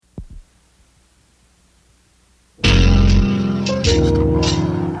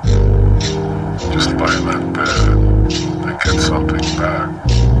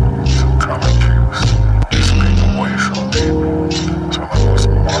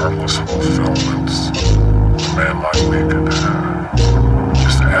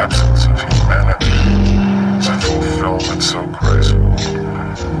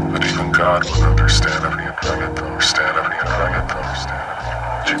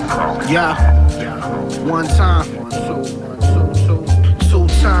Yeah, one time, two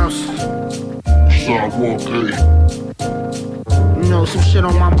times. Sidewalk, hey. You know, some shit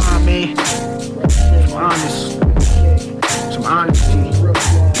on my mind, man. Some honesty.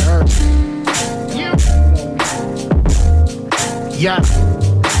 Yeah.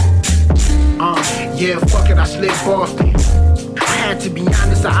 Yeah, fuck it, I slipped off it. I had to be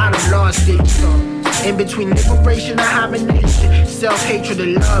honest, I done lost it. In between liberation and hibernation, self-hatred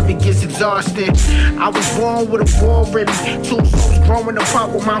and love, it gets exhausting. I was born with a war in me, two souls growing apart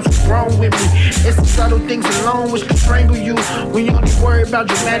while moms was grown with me. It's the subtle things alone which can strangle you when you only worry about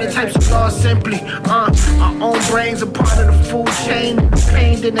dramatic types of laws simply. Our own brains are part of the food chain, and the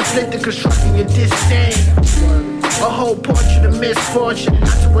pain that inflicted constructing your disdain. A whole portrait of misfortune,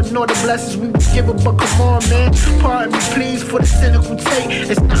 not to ignore the blessings we was given, but come on, man. Pardon me, please, for the cynical take.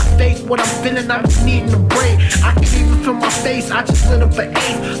 It's not fake what I'm feeling, I'm just needing a break. I can even feel my face, I just lit up an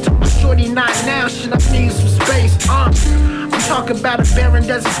 8. Told my shorty not now, shit, I need some space. I'm talking about a barren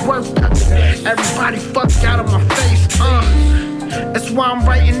desert's worth. Everybody fucked out of my face. That's why I'm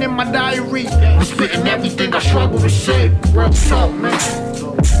writing in my diary. I'm spitting everything I struggle to say. Real talk, man.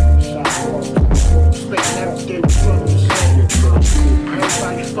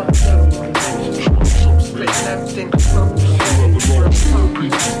 Everybody fucked up. Splitting everything I struggle to say.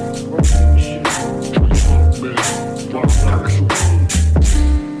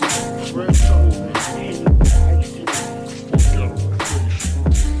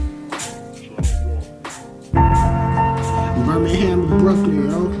 Birmingham to Brooklyn,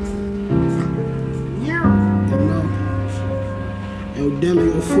 yo. Yeah. You know. Yo, Deli,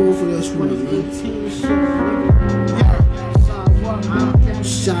 you're full for this one, man.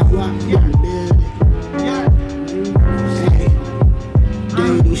 Sidewalk, yeah, yeah. Hey,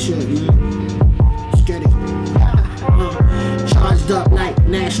 dirty shit, man. Let's get it. Charged up like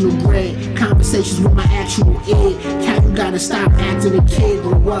National Grid. Conversations with my actual id. Cat, you gotta stop acting a kid.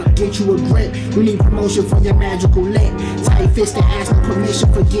 Grow up, get you a grip. You need promotion for your magical lip. Tight fist and ask no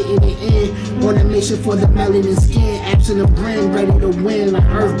permission for getting it in. On a mission for the melanin skin. Absent of grin, ready to win like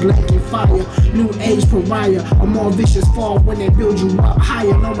earth, blanket, fire. New age pariah. A more vicious fall when they build you up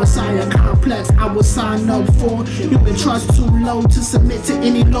higher. No messiah complex I would sign up for. You been trust too low to submit to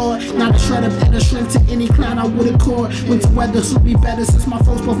any lord. Not a shred of inner strength to any clown I would accord. Winter weather suit me better since my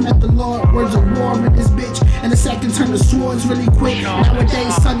folks both met the Lord. Words of war in this bitch. And the second turn to swords really quick.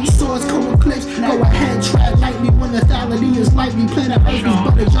 Nowadays sunny swords, cold clips. Go ahead, tread lightly when the lethality is lightly. Planet Earth is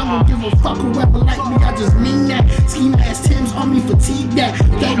but a jungle. Give a fuck whoever like me. I just mean that. Ski mask Tim's on me, fatigue that.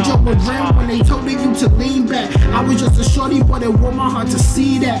 That joke was real when they told you to lean back. I was just a shorty, but it warmed my heart to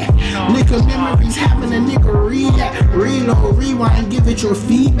see that. Nigga memories having a nigga react. Reload, rewind, give it your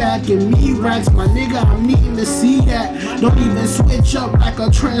feedback. And me racks, my nigga, I'm needing to see that. Don't even switch up like a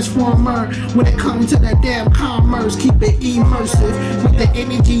transformer. When it comes to that damn commerce, keep it immersive. With the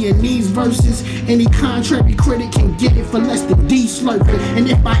energy in these verses. Any contrary critic can get it for less than D slurping. And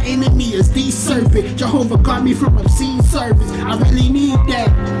if my enemy is the serpent, Jehovah guard me from obscene service. I really need that.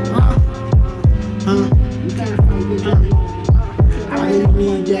 I really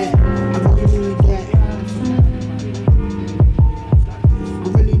need that. I really need that. I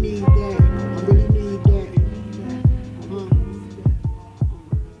really need that. I really need that.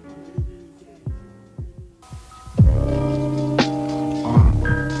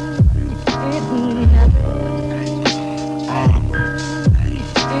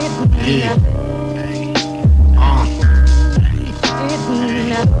 Yeah.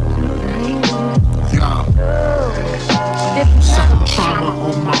 Some trauma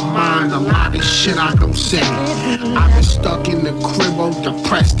on my mind, a lot of shit I don't say. I've been stuck in the crib, all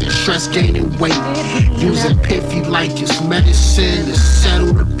depressed and stress, gaining weight. Using Piffy like it's medicine to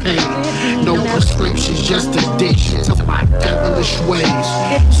settle the pain. No prescriptions, just addiction to my devilish ways.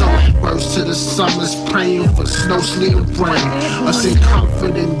 So I burst to the summers, praying for snow, sleet, and rain. Us in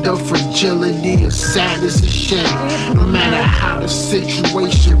comfort and the fragility of sadness and shame. No matter how the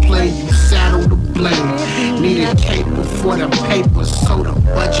situation play, you saddle the blame. Need a cape before the paper, so the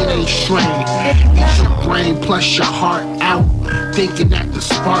budget ain't strained. Eat your brain plus your heart out, thinking that the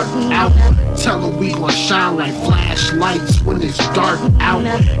spark out. Tell them we gon' shine like flashlights when it's dark out.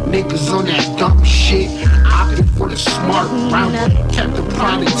 Niggas on that dumb shit, opted for the smart route. Kept the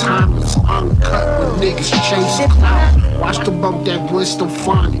product timeless uncut when niggas chase clout. Watch them bump that Gwen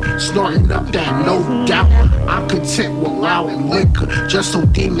Stefani, snorting up that no doubt. I'm content with allowing liquor, just so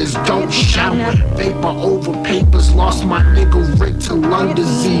demons don't shout. Vapor over papers, lost my nigga Rick to lung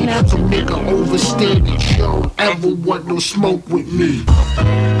disease. So nigga overstand that you don't ever want no smoke with me.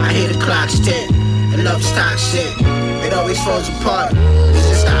 I hear the clock's tick, and love stock shit. It always falls apart. It's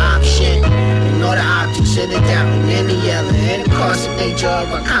just how Shit it down and the yelling. And the cost of their job,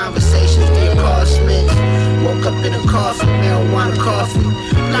 our conversations, the accomplishments. Woke up in a coffin, marijuana coffee.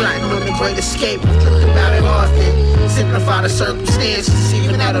 Plotting on the great escape, I've thought about it often. Simplify the circumstances,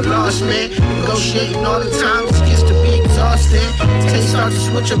 even at a loss, man. Negotiating all the time, this gets to be exhausting. Taste starts to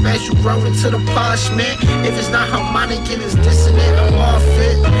switch up as you grow into the posh, man. If it's not harmonic and it's dissonant, I'm off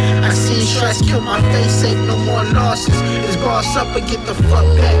it. I seen stress kill my face, ain't no more losses. It's boss up and get the fuck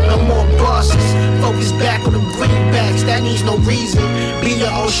back, no more bosses. Focus back on the greenbacks, that needs no reason. Be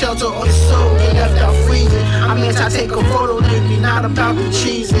your own shelter or your soul, get left out freezing. I mean, I take a photo lately, not about the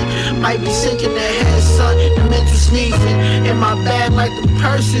cheesing. Might be sinking their head, son, the mental sneezing. In my bag like the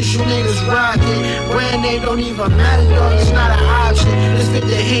purses, you niggas rocking. Brand name don't even matter, dog, it's not an option. Let's fit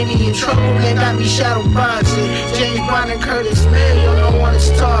the Henny in trouble, they got me shadow boxing. James Brown and Curtis Mayo, no one is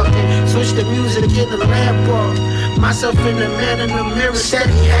talking. Switch the music, get the lamp off. Myself in the man in the mirror,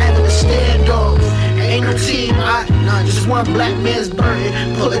 steady having a standoff. Ain't no team, just one black man's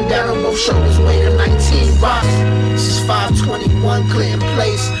burden. Pulling down on both shoulders, weighing 19 rocks. This is 521 Clinton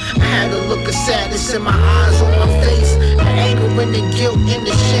Place. I had a look of sadness in my eyes on my face. The anger and the guilt and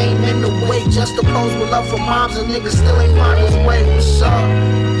the shame and the weight. Juxtaposed with love for moms and niggas still ain't find his way. What's up?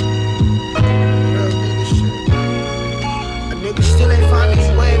 Real nigga shit. A nigga still ain't find his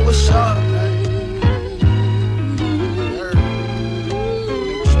way. What's up?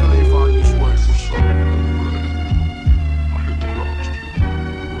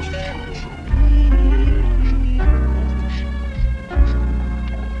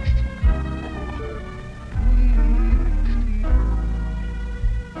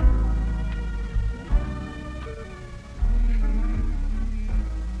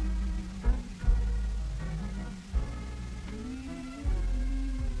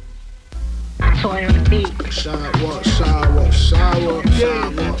 Toy on the beat. Shower, shower, shower,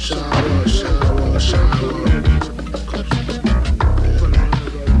 shower, shower, shower, shower.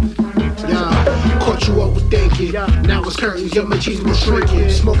 Yeah, caught you overthinking. Now it's curtains, your machismo shrinking.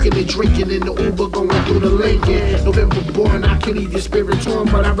 Smoking and drinking in the Uber, going through the Lincoln. November born, I can leave your spirit torn,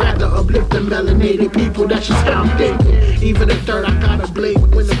 but I'd rather uplift the melanated people. That's just how I'm thinking. Even the third, I gotta blame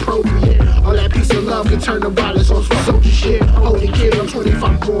when appropriate. All that peace and love can turn the violence on some soldier shit. Holy kid, I'm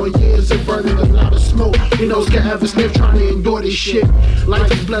 25 more years and burning a lot of smoke. You know, can ever sniff trying to endure this shit.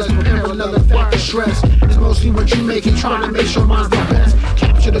 Life is blessed with parallel effect of stress. It's mostly what you make and trying to make sure mine's the best.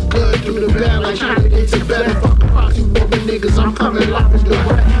 Capture the good through the bad, like trying to get to better. Fuck a proxy war with niggas, I'm coming live and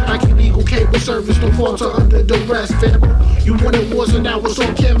direct. Like illegal cable service, don't falter under duress, family. You wanted wars and now it's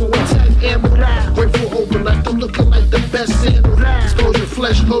on camera with 10 ammo. Grateful open, left them looking like the best sandal. Expose your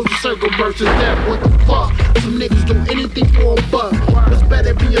flesh, close the circle, birth to death. What the fuck? Some niggas do anything for a buck. It's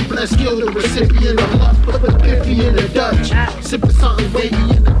better being blessed, skill the recipient of luck. Put the piffy in the Dutch. Sipping something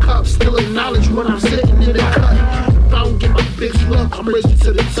wavy in the cup. Still acknowledge when I'm sitting in the cut. If I don't get my fix look, I'm racing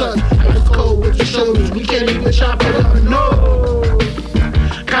to the touch. Ice cold with your shoulders, we can't even chop it up, no.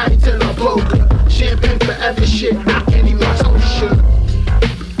 Kite la boca, champagne forever shit, I can't even toast shit.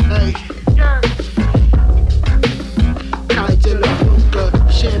 Hey. Kite la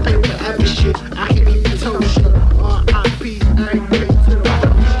boca, champagne forever shit, I can't even toast shit. R.I.P. everything to the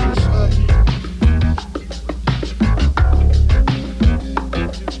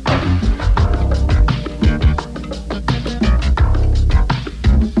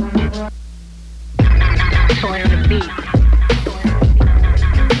Toy on the beat.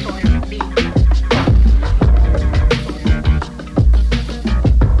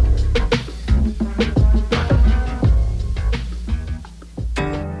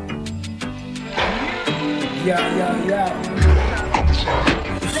 Yeah.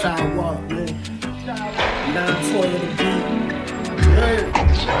 Shower, man. 9 toy on the beat. Hey.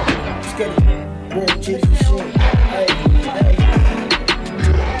 Let's get it. Real Jesus shit. Hey.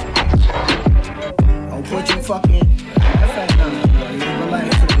 I'll put you fucking.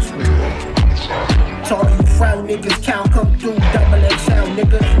 Told you frown niggas count come through double XL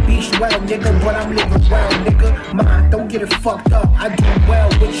nigga. Beach well nigga, but I'm living well nigga. Mind, don't get it fucked up. I do well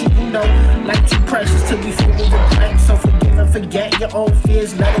with you, you know. Like too precious to be filled with regret. So forgive and forget your own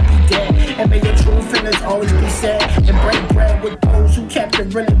fears, let it be dead. And may your true feelings always be sad. And break bread with those who kept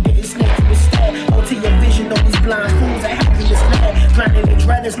it real and didn't snake you instead. Hold to your vision of these blind fools that have you misled. Drowning in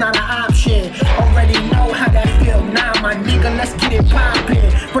dread is not an option. Already know how that feel. Nah, my nigga, let's get it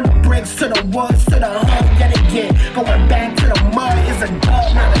poppin'. From the bricks to the woods to the hood, yet again. Going back to the mud is a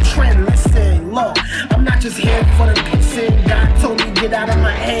dub, not a trend. Listen, look, I'm not just here for the pissing. God told me get out of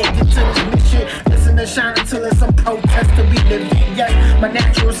my head, get to this mission. Listen to shine until it's a protest to be living. Yes, my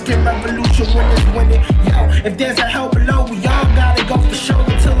natural skin revolution when it's winning. Yo, if there's a hell below, we all gotta go for show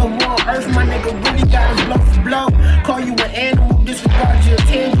until I'm on earth. My nigga really got his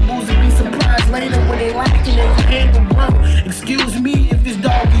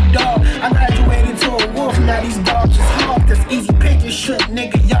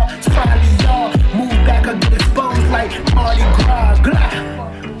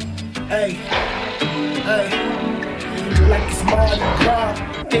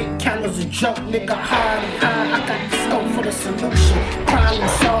joke, nigga, hard. I got the scope for the solution. Problem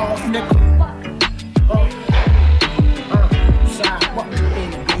solved, nigga. Side, what in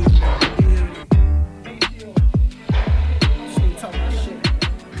the beat? Still talking shit.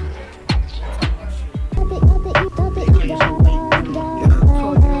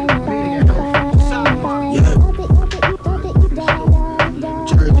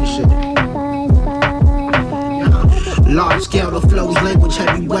 Large scale, the flow's language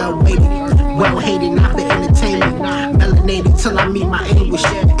heavy, well weighted, well hated, not for entertainment. Melanated till I meet my anguish.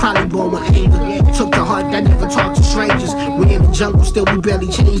 Probably born with anger. Took to heart that never talk to strangers. We in the jungle, still we barely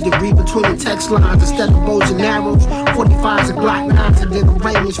changed the read between the text lines. Instead of bows and arrows, 45s and Glock 9s. And then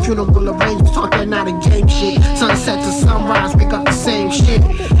arrangements, funeral arrangements. Talk that not a game shit. Sunset to sunrise, wake up the same shit.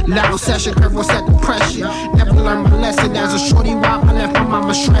 Loud session, curve will set the pressure. Never learned my lesson as a shorty while I left my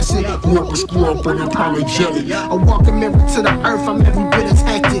mama stressing. Grew up unapologetic. I walk a mirror to the earth, I'm every bit as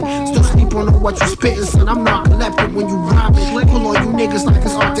hectic. Still sleep on what you spittin', son, I'm narcoleptic when you rhyming. Pull on you niggas like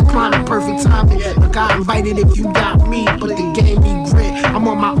it's art to climb, perfect timing. Like I invited if you got me, but the game be grit. I'm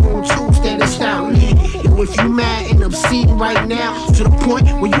on my own too, standing stoutly. And if you mad and obscene right now, to the point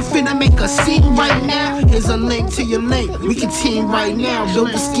where you finna make a scene right now, here's a link to your link. We can team right now, build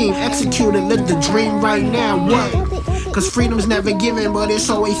the scheme, execute it, live the dream right now. What? Cause freedom's never given, but it's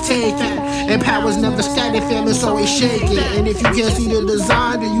always taken. And power's never static, fam, it's always shaking. And if you can't see the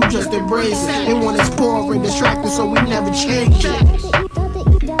design, then you just embrace it. They want us poor and distracted, so we never change it.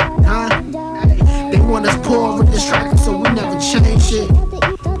 Huh? They want us poor and distracted, so we never change it.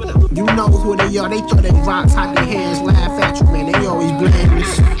 You know who they are, they throw their rocks, hide their hands, laugh at you, man, they always blame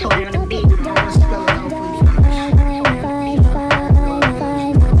us.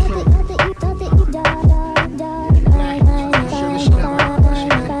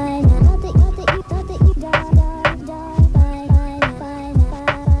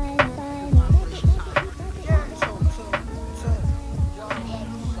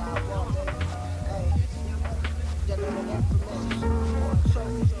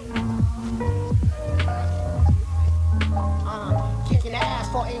 Kicking the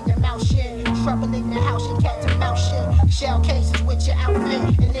asphalt in your mouth shit. Trouble in the house, your cat to mouth shit. Shell cases with your outfit.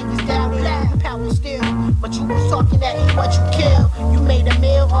 And niggas down loud, power still. But you was talking that ain't what you kill. You made a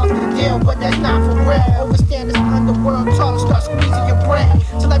meal off the deal, but that's not for real. Overstand this underworld talk, start squeezing your brain.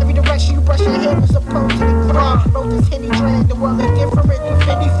 Till every direction you brush your hair was opposed to the ground. Wrote this Henny drain, the world is different than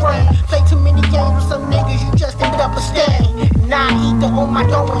 50 frame. Play too many games with some niggas, you just ended up a stain. Nah, I eat the on my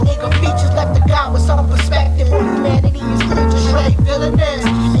dough and nigga features left the guy with some perspective. Humanity is good to straight villainous.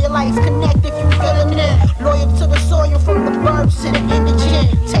 And your life's connected if you feeling it. Loyal to the soil from the burbs to the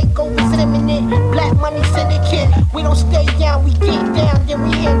indigent. Take over feminine, black money syndicate. We don't stay down, we get down, then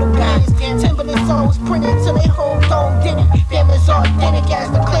we handle business. Timberland songs printed till they hold on, did it. Family's authentic as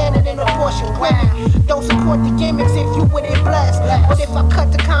the planet in a portion women. Don't support the gimmicks if you with it blessed. But if I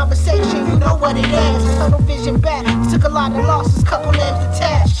cut the conversation, you know what it is. Tunnel vision back, took a lot of losses, couple names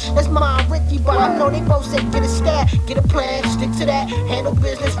attached. That's my Ricky, but I know they both say get a stat, get a plan, stick to that. Handle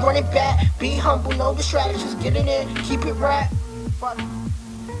business, run it back. Be humble, know the strategies, get it in, keep it right. Fuck, my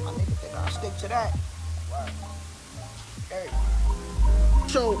nigga think I'll stick to that. Hey.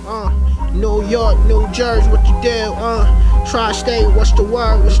 So, New York, New Jersey, what you do? Tri-state, what's the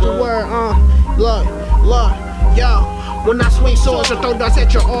word? Look, yo. When I swing swords or throw darts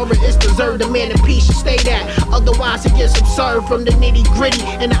at your aura, it's deserved. The man in peace should stay that. Otherwise, it gets absurd from the nitty gritty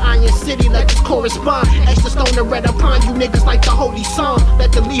in the iron city. Let this correspond. Extra stone to red upon you niggas like the holy song.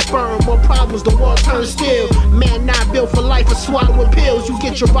 Let the leaf burn. More problems, the world turns still. Man not built for life or swallowing pills. You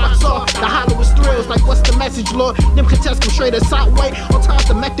get your rocks off. The hollowest thrills. Like what's the message, Lord? Them contest come straight aside way. On top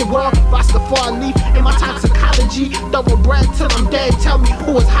the method world. Rastafari leaf in my toxicology. Thoroughbred till I'm dead. Tell me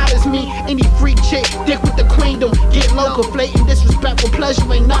who as hot as me. Any freak chick, dick with the queendom. Get low. Conflating disrespectful pleasure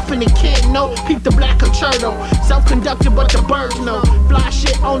ain't nothing it can't know. Peep the black concerto, self-conducted but the birds know. Fly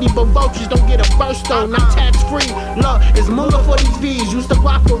shit only but vultures don't get a burst on. I'm tax free, look, it's moolah for these V's. Used to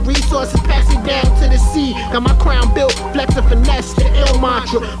rock for resources, pass it down to the sea. Got my crown built, flex and finesse, the ill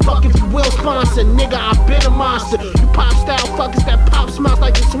mantra. Fuck if you will sponsor, nigga, I been a monster. You pop style fuckers that pop smells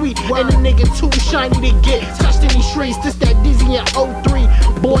like it's sweet. And the nigga too shiny to get touched in these streets. This that dizzy at 03.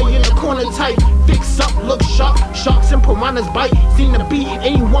 Boy in the corner type, fix up, look sharp, sharks and piranhas bite. Seem to be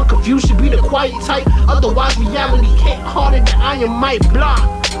anyone confused, should be the quiet type. Otherwise reality hit harder than iron might block.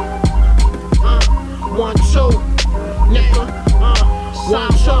 1, 2, nigga. 1,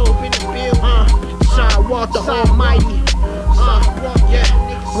 2, Sean Walter Almighty. Yeah.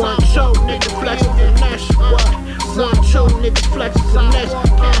 1, 2, nigga flex with finesse. 1, 2, nigga flex with finesse.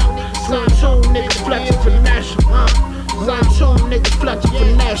 1, 2, nigga flex with finesse. One, two, niggas flex and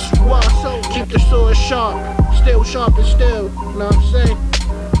finesse. What? Keep the sword sharp, still sharp and still. Know what I'm saying?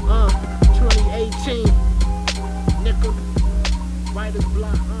 2018, nickel, writer's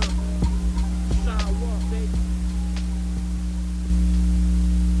block. Sidewalk, baby.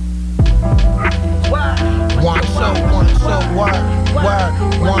 One, two, word,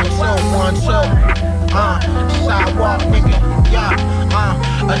 one, two. Sidewalk, nigga, yeah.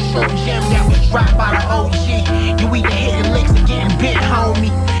 A show gem that was dropped by the OG. You either hitting licks or getting bit,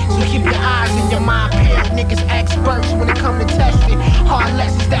 homie. So keep your eyes and your mind peeled. Niggas experts when it come to testing. Hard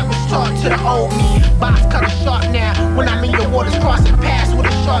lessons that was taught to the old me. Box cut it short now. When I'm in your waters, crossing paths with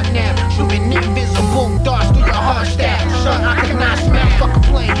a short now. Shooting invisible darts through your heart stab. Son, I cannot smash, fuck a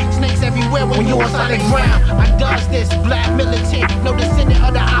plane. Snakes everywhere when you on solid ground. I does this, black militant. No descendant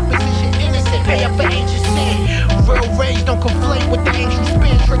of the opposition, innocent. Pay up for ancient sin. Real rage don't conflate with the ancient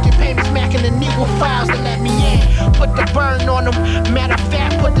spin. Tricking payments, smacking the needle files to let me in. Put the burn on them. Matter of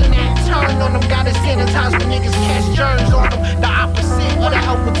fact, put the that turn on them. Gotta sanitize when niggas catch germs on them. The opposite of the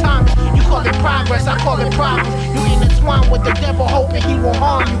Albert Thomas. You call it progress, I call it problems. You intertwine with the devil, hoping he will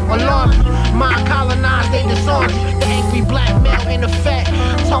harm you, alarm you. Mind colonized, they disarm you. The angry black male in effect.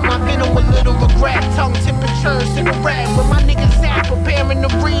 Talk my venom with little regret. Tongue temperature, cigarette. When my niggas at, preparing to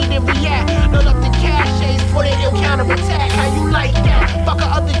read and react. Load up the caches for the ill counterattack. How you like that? Fuck a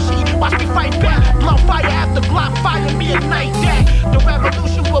other G, watch me fight back. Blow fire after block fire, me ignite that. The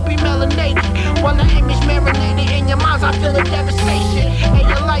revolution will be melanated. While the image marinated in your minds, I feel a devastation. And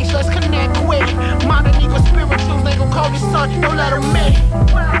your lights, let's connect quick. Modern ego spirituals, they gon' call this son, don't let them in.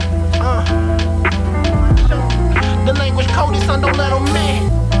 The language code is son, don't let them in.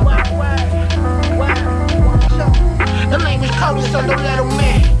 The language code is son, don't let them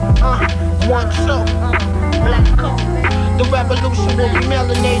in. 1, 2. The revolution will be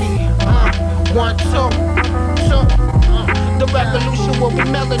melanated. 1, 2, 2. The revolution will be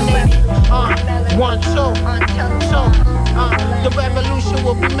melanated. 1, 2, 2. The revolution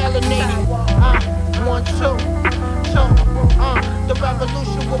will be melanated. 1, 2, 2. The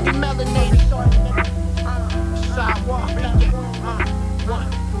revolution will be melanated. Sidewalk, yeah. 1.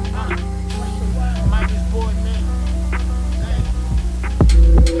 Mike's boy, man.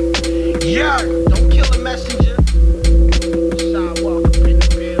 Yeah, don't kill a messenger. Sidewalk up in the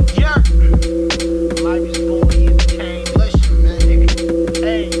field. Yeah. Mike's boy, entertain. Listen, man.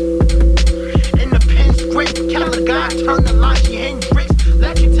 Hey. In the pen script, Cali God turn the Lachi Hendrix.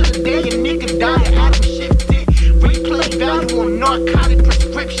 Let you to the day a nigga die, Adam shifted. Replay value on narcotic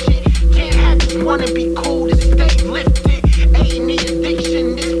prescription. Can't have just wanna be cool to stay lifted. A&E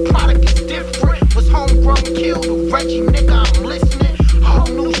addiction, this product is different. Was homegrown, killed a Reggie, nigga, I'm listening. Whole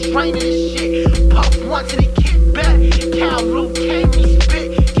new strain of this shit. Puff once and it kick back. Cal Luke came, me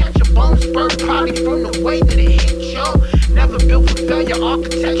spit. Catch a bone spur, probably from the way that it hit, yo. Never built for failure,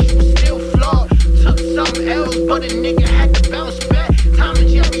 architecture was still flawed. Took some L's, but a nigga had to bounce back. Tom and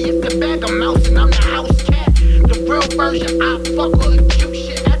Jerry is the bag of mouse and I'm the house cat. The real version, I fuck all the cute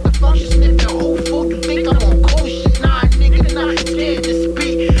shit. At the function, sniff the whole food, you think I'm on cool shit. Nah, nigga, not scared to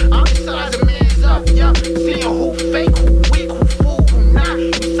speak. I'm the size of man's up, yup. Seeing who fake, who weak, who fool, who not.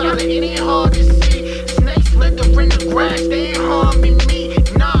 You solid, it ain't hard to see. Snakes slither in the grass, they ain't harming me.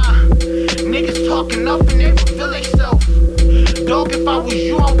 Nah, niggas talking up and they reveal themselves. Dog, if I was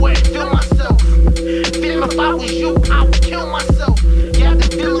you, I wouldn't feel myself. Feel if I was you, I would kill myself. You have to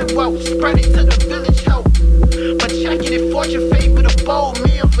feel it well, spread it to the village help. But check it if fortune favor the bold.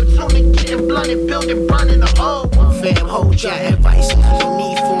 Me and Fortuna getting blooded, building, burning the old. Fam, hold your advice, no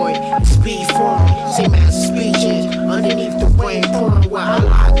need for it. Speed for me, same as speeches. Underneath the rain, pouring while I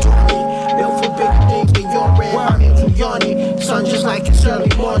lie dormant. Built for big things, but you're red, I'm into yawning. Sun just like it's early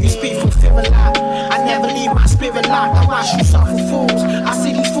morning. Speed from feeling locked. I never leave my spirit locked. I watch you suffer fools. I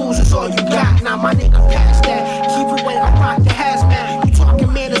see these fools is all you got. Now my nigga past that. Keep it when I rock the hazmat. You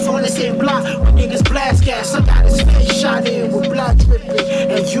talking manners on the same block. When niggas blast gas, I got his face shot in with blood dripping.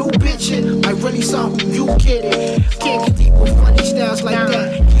 And you bitchin', like really something you kidding. Can't get deep with funny styles like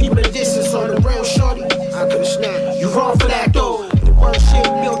that. Keep a distance on the real shorty. I could've snapped. You wrong for that though. The worst shit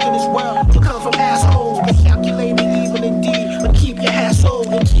built in this world. You come from assholes. But calculating evil indeed. But keep your asshole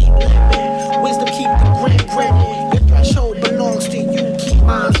and keep living. Wisdom keep the grin grinning. Your threshold belongs to you. Keep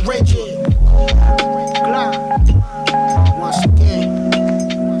mine rigid. Glock. Once again.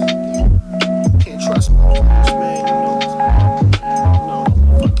 Can't trust motherfuckers, man. You know.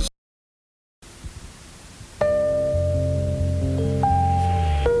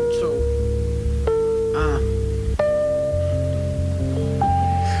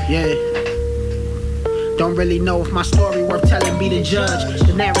 Yeah. Don't really know if my story worth telling, be the judge.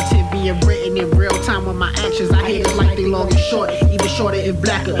 The narrative being written in real time with my actions. I hate it like they long and short, even shorter if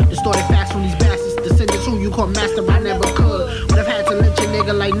blacker. Distorted facts from these bastards. Descendants who you call master, I never could. Would have had to lynch a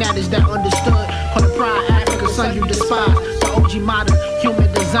nigga like that is that understood. For the pride, Africa, son you despise. The OG modern,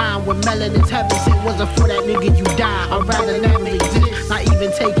 human design. When melanin's heaven sent wasn't for that nigga you die. I'd rather never exist. Not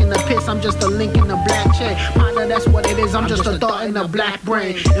even taking a piss, I'm just a link in the black chain. Partner, that's what it is, I'm just a thought in the black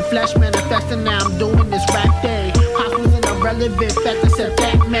brain. In flesh manifesting, now I'm doing this rap thing. Pops was an irrelevant fact, except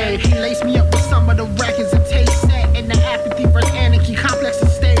that man. He laced me up with some of the records and taste set. And the apathy versus anarchy complex to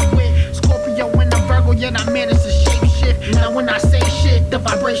stay with. Scorpio and the Virgo, yet I managed to shape shift. Now when I say shit, the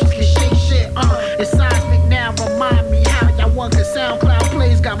vibrations can shake shit. It's seismic now, remind me how y'all want cause SoundCloud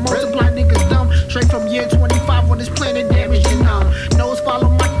plays got multiplied niggas dumb. Straight from year 25 on this planet damaging nose follow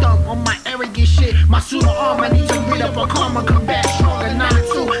my thumb on my arrogant shit. My pseudo arm, I need to read up on karma, come back stronger. Not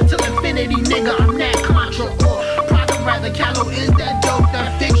two till infinity, nigga. I'm that contra or product rather. Callow is that dope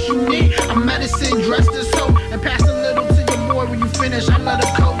that fix you need. I'm medicine dressed as soap and pass a little to your boy when you finish. I let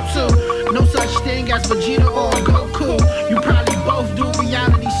her cope too. No such thing as Vegeta or Goku. You probably both do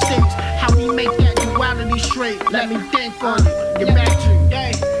reality stinks. How we make that duality straight? Let me think on it. Get back to you.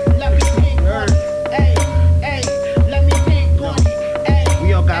 Hey, let me think on it. Hey, hey, let me think on it. Hey,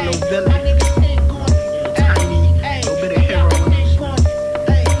 we all got a little villain. Tiny, little bit of hero in us.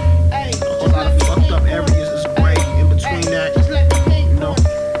 A whole lot of fucked up areas is gray in between that. You know,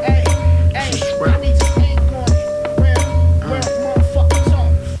 it's just rap.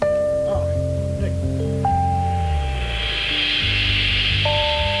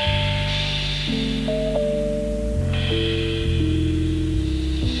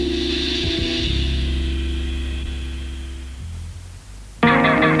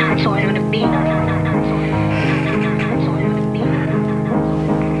 Toy on the beat.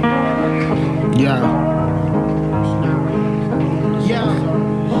 Yeah.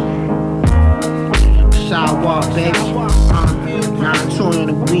 Sidewalk, baby. Now I'm toy on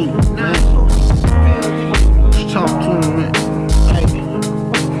the beat, man. Just talk to him, man. Hey.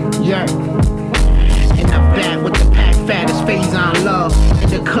 Yeah. In the back with the pack fat as phase on love. In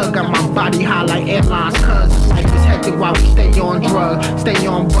the cut got my body high like airlines, cuz life is hectic while we stay on drugs, stay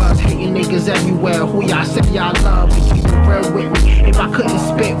on buzz, hating niggas everywhere. Who y'all say y'all love and keep it real with me. If I couldn't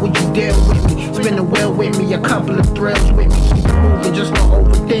spit, would you deal with me? Spin the wheel with me, a couple of thrills with me. Keep it moving, just don't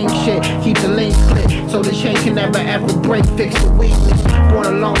overthink shit. Keep the link clip, so the chain can never ever break. Fix the weakness. Born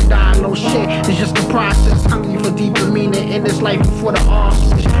alone, die no shit. It's just a process. Hungry for deeper meaning in this life before the all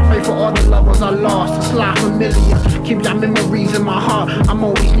switch. Pray for all the loved ones I lost. Slide familiar. Keep your memories in my heart. I'm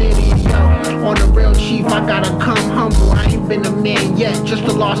always near to you, yo. On the real chief, I gotta come humble. I ain't been a man yet, just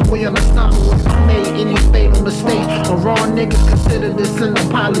a lost boy on the stumble. If I made any fatal mistakes or wrong niggas, consider this an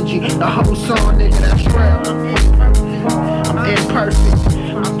apology. The whole song, nigga, that's real. I'm imperfect.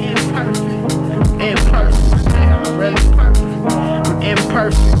 I'm imperfect. I'm imperfect. I'm really perfect. I'm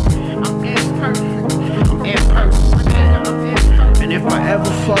imperfect. I'm imperfect. I'm imperfect. And if I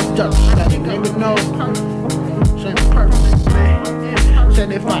ever fucked up, let a nigga know. It's imperfect, man.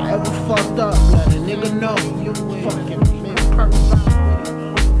 Said if I ever fucked up, let a nigga know. You fucking imperfect.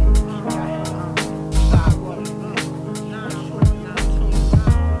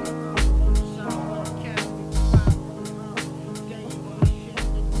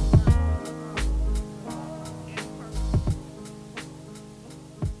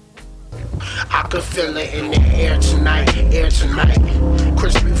 I could feel it in the air tonight,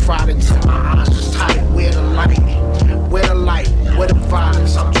 crispy fried until my eyes just tight. Where the light, where the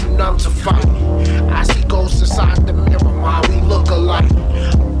violence, I'm too numb to fight. I see ghosts inside the mirror, why we look alike.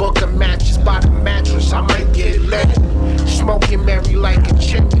 A book of matches by the mattress, I might get lit. Smoking Mary like a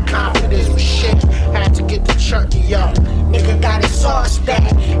chimney, confidence was shit. Had to get the chutney up, nigga got his sauce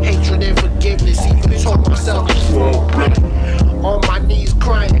back. Hatred and forgiveness, even told myself it's for on my knees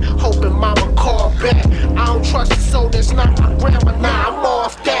crying, hoping mama call back. I don't trust the soul that's not my grandma, nah, I'm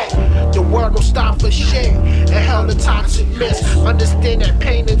off that. The world don't stop for shit, and hell the toxic mist. Understand that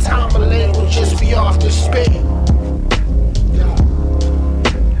pain and time alone will just be off the spit.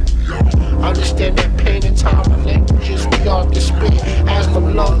 Understand that pain and time alone will just be off the spit. As the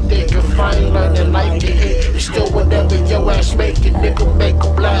long day can finally learn that life can hit. It's still whatever your ass make it, nigga make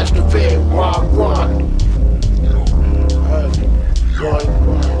a blast of it. One. 1,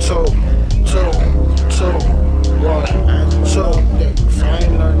 2, 2, 2, 1, 2.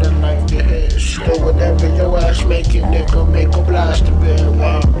 Finally learn that life to hit. Still whatever your ass make it, nigga, make a blast of it.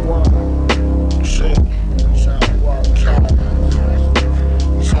 1, shit. Sidewalk cat.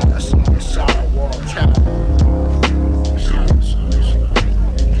 Sidewalk cat.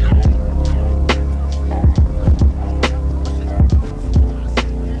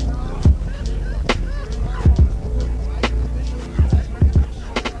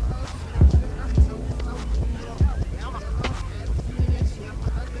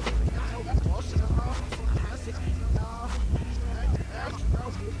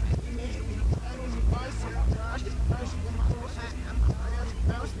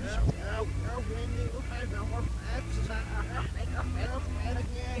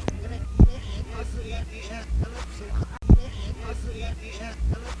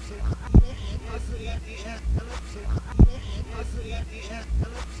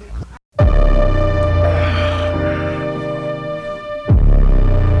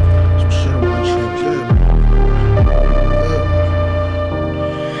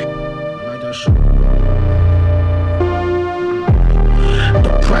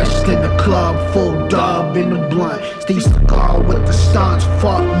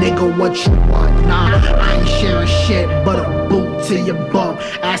 fuck, nigga, what you want? Nah, I ain't sharing shit but a boot to your bum.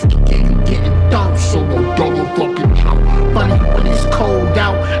 Ask again, you getting dumped, so no double fucking jump. Funny when it's cold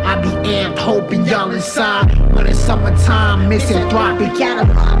out, I be amped, hoping y'all inside. When it's summertime, misanthropic,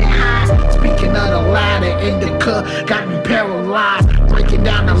 catalog highs. Speaking of the ladder, indica, got me paralyzed. Breaking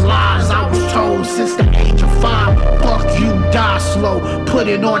down the lies I was told since the age of 5. Fuck you, die slow, put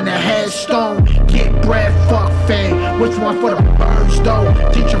it on the headstone. Get bread, fuck fame, which one for the birds though?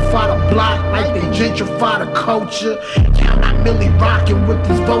 Gentrify the block like they gentrify the culture. Count out Millie rockin' with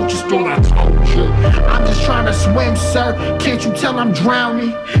these vultures, thought I told you. I'm just trying to swim, sir, can't you tell I'm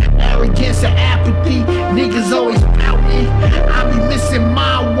drowning? Arrogance and apathy, niggas always pouting. I be missing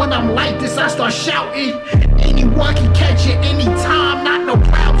mine when I'm like this, I start shouting. Anyone can catch it anytime, not no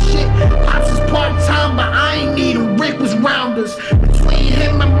proud shit. Pops is part-time, but I ain't need him, Rick was rounders. Between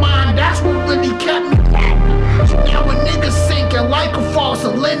him and mine, that's what really kept me grounded. So now a nigga sinking like a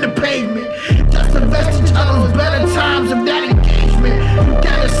fossil in the pavement. Just a vestige of those better times of that engagement. You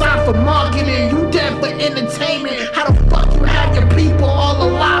dead aside for marketing, you dead for entertainment. How the fuck you have your people all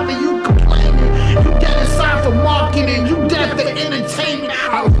alive and you complaining? You dead aside for marketing, you dead for entertainment.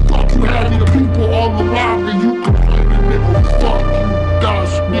 How the fuck you have your people all alive and you complaining? Nigga, fuck you, die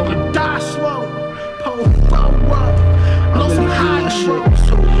slow. Nigga, die slow. Po up. I'm some high shit.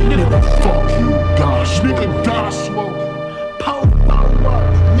 So nigga, fuck you, die slow. Nigga, die slow. Po up.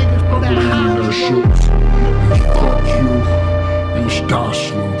 Niggas for that high shit. Fuck you, niggas die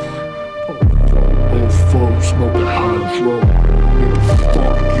slow. Old folks smoking hydro. Nigga,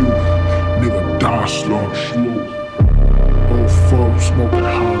 fuck you, nigga, die slow. Old folks smoking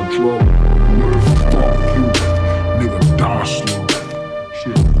hydro. Nigga, fuck you, nigga, die slow.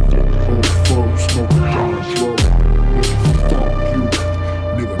 Shit. Old folks smoking hydro. Nigga, fuck you,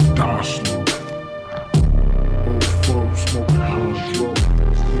 nigga, die slow. Old folks smoking hydro.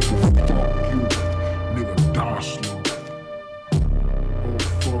 Nigga, fuck you, nigga, die slow. Old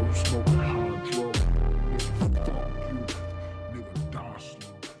folks smoking hydro. Nigga, fuck you, nigga, die slow.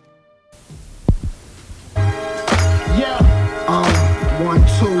 Yeah. 1,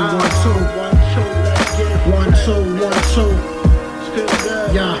 2, 1, 2. Let's get it. 1, 2, 1, 2. Still good.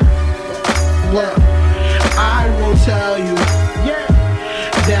 Yeah. Look, I will tell you, yeah,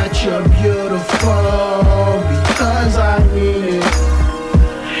 that you're beautiful because I mean it.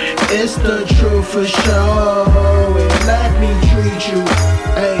 It's the truth for sure. And let me treat you,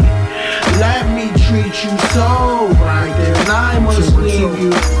 hey, let me treat you so right. Then I must leave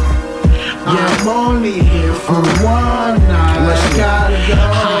you. I'm only here for one night. I gotta go.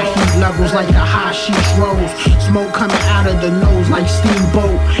 High heat levels like the hashish rolls. Smoke coming out of the nose like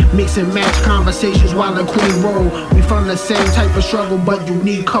steamboat. Mix and match conversations while the queen roll. We from the same type of struggle, but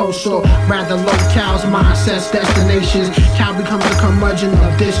unique coast. So rather locales, mindsets, destinations. Cal becomes the curmudgeon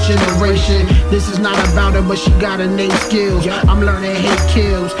of this generation. This is not about her, but she got innate skills. I'm learning hate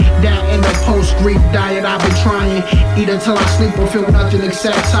kills. That in the post-Greek diet I've been trying. Eat until I sleep or feel nothing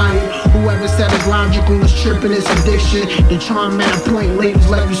except tired. Whoever said it's logical is tripping, it's addiction. The charm at a point, ladies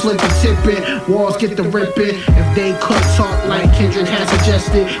let you slip the tipping. Walls get the ripping. If they could talk like Kendrick has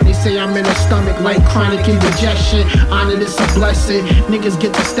suggested, they say I'm in the stomach like chronic indigestion. Honor this a blessing. Niggas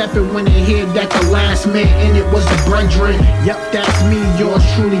get to stepping when they hear that the last man in it was the brethren. Yup, that's me, yours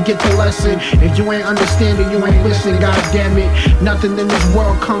truly get the lesson. If you ain't understanding, you ain't listening, god damn it. Nothing in this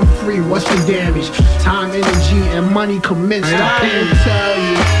world come free, what's the damage? Time, energy, and money commits. I can tell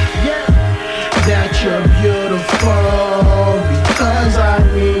you, yeah, that you're beautiful because I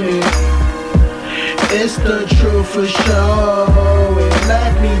mean it. It's the truth for sure. And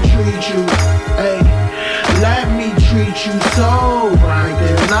let me treat you, hey, let me treat you so right.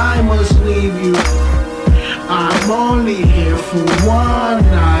 Then I must leave you. I'm only here for one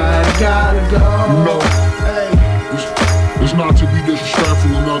night. I gotta go. You know, hey, it's not to be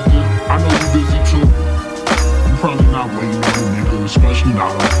disrespectful or nothing. I know you busy too. You probably not waiting on a nigga, especially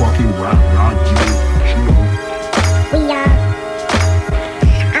not a fucking rap. I get it, you know. We are.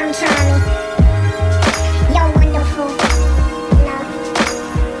 I'm Charlie. You're wonderful. Love.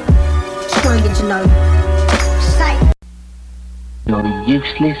 straight to know. Sight. You're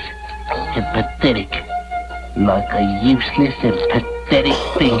useless and pathetic. Like a useless and pathetic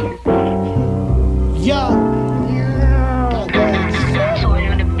thing. Yo. Soy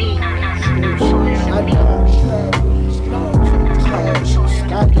on the beat.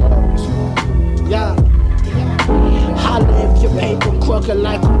 Yeah. Holla if your paper crooked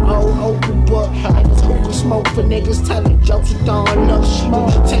like an old open book. And it's hookah smoke for niggas telling jokes you don't look.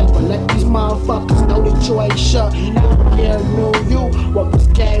 Smooth temper, let these motherfuckers know that you ain't shut. Yeah, knew you. What was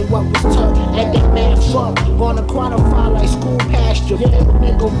game, what was tough, and that man fuck. Gonna qualify like school pasture. Yeah,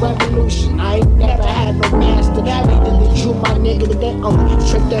 nigga, revolution. I ain't never had no master. Neither did you, my nigga, but they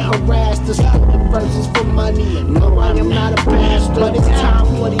tricked and harassed us. Spitting verses for money. No, I am not a bastard. But it's time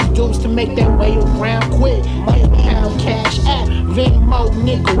for these dudes to make their way around quick. PayPal, Cash App, Venmo,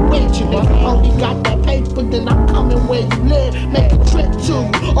 nigga, with you. If you only got that paper, then I'm coming where you live. Make a trip to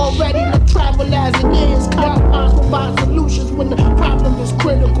you. Already to travel as it is. Compromise, provide solutions when the problem is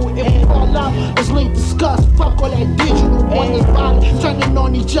critical. If we fall out, let's link discuss. Fuck all that digital. One is violent, turning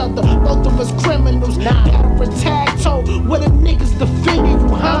on each other. Both of us criminals. Got a tag toe where the niggas defending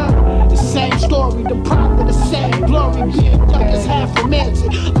you, huh? The same story, the product, the same glory. Being young is half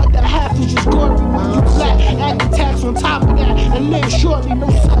romantic, other half is just gory. When you black, add the tax on top of that and live shortly. No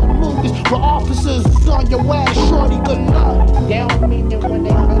sudden movies where officers is on your ass, shorty. Good luck. They don't mean it when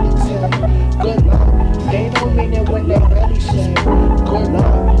they really say good luck. They don't mean it when they really say good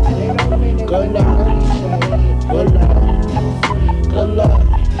luck. They don't mean it when they really say good luck. Good luck.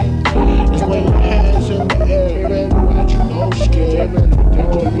 It's when your hands in the air, ready at you, no scared. They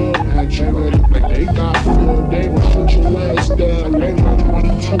gon' look at you like they got fear. They gon' shoot your ass down. They run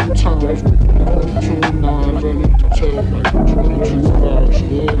 22 times, 22 nines, ready to tell like 22 bars.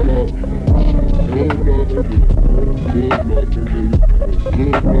 Good luck, good luck, good luck,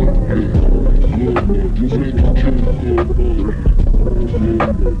 you make it kill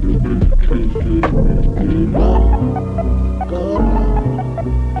good luck.